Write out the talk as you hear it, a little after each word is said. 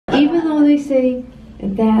even though they say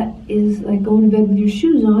that is like going to bed with your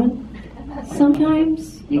shoes on,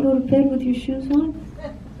 sometimes you go to bed with your shoes on.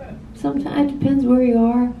 Sometimes it depends where you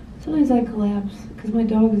are. Sometimes I collapse because my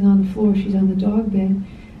dog is on the floor. She's on the dog bed.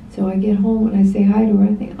 So I get home and I say hi to her.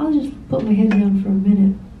 I think I'll just put my head down for a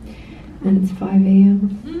minute. And it's 5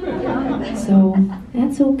 a.m. So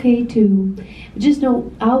that's okay too. But just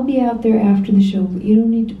know I'll be out there after the show, but you don't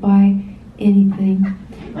need to buy anything.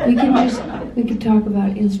 We can talk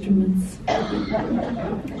about instruments.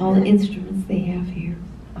 All the instruments they have here.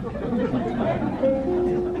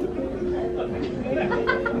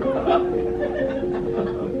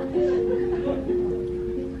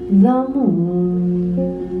 The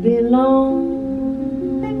moon belongs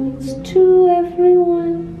to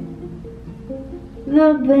everyone.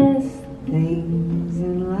 The best things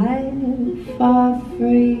in life are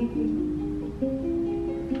free.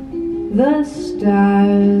 The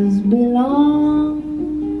stars belong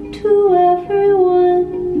to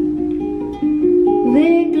everyone.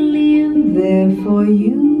 They gleam there for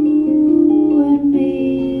you and me.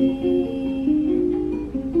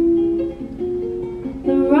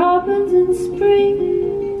 The robins in spring,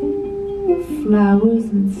 the flowers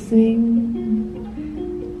that sing,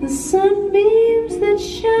 the sunbeams that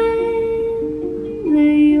shine,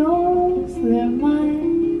 they're yours, they're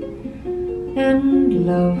mine, and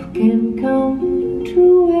love can come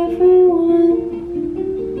to everyone.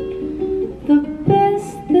 The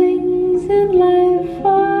best things in life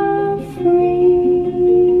are free.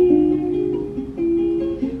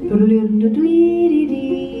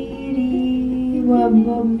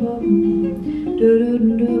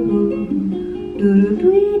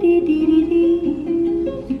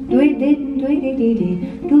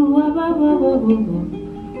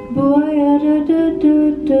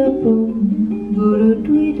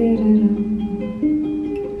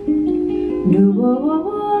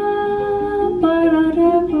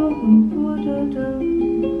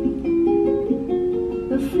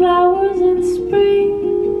 The flowers in spring,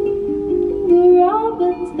 the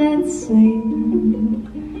robins that sing,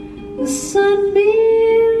 the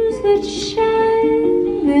sunbeams that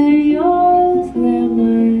shine, they're yours, they're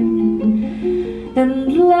mine, and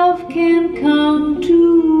love can come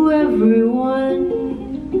to everyone.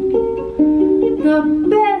 The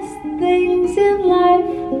best things in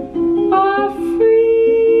life are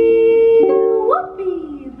free.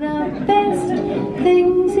 Whoopee! The best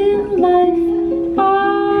things in life